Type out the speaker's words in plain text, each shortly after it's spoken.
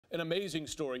An amazing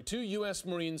story. 2 U.S.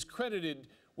 Marines credited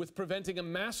with preventing a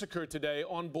massacre today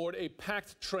on board a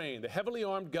packed train. The heavily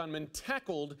armed gunman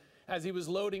tackled as he was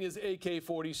loading his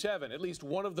AK-47. At least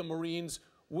one of the Marines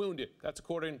wounded. That's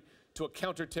according to a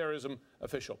counterterrorism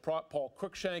official. Paul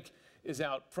Cruickshank is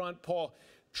out front. Paul,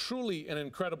 truly an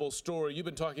incredible story. You've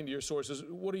been talking to your sources.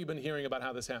 What have you been hearing about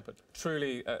how this happened?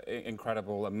 Truly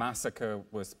incredible. A massacre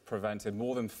was prevented.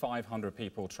 More than 500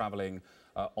 people traveling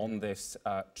on this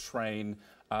train.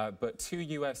 But 2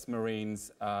 U.S.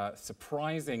 Marines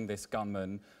surprising this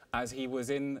gunman as he was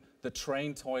in the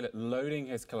train toilet loading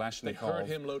his Kalashnikov. They heard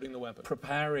him loading the weapon.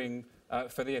 Preparing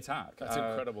for the attack. That's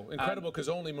incredible. Incredible because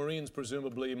only Marines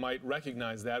presumably might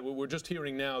recognize that. We're just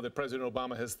hearing now that President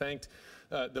Obama has thanked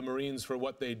the Marines for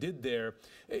what they did there.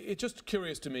 It's just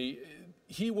curious to me,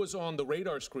 he was on the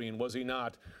radar screen, was he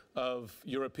not, of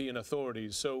European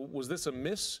authorities. So was this a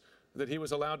miss that he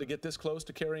was allowed to get this close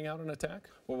to carrying out an attack?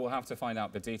 Well, we'll have to find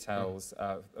out the details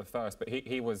first, but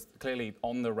he was clearly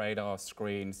on the radar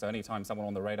screen, so anytime someone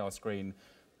on the radar screen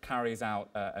carries out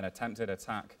an attempted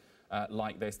attack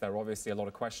like this, there are obviously a lot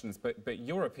of questions, but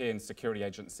European security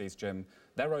agencies, Jim,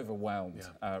 they're overwhelmed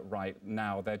right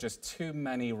now. There are just too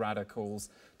many radicals,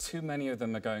 too many of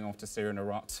them are going off to Syria and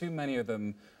Iraq, too many of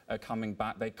them are coming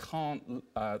back. They can't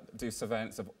do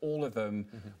surveillance of all of them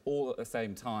all at the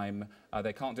same time.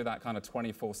 They can't do that kind of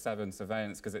 24/7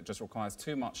 surveillance because it just requires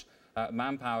too much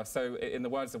manpower. So in the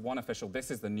words of one official, this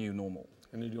is the new normal.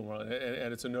 A new normal,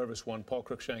 and it's a nervous one. Paul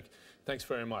Cruickshank, thanks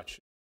very much.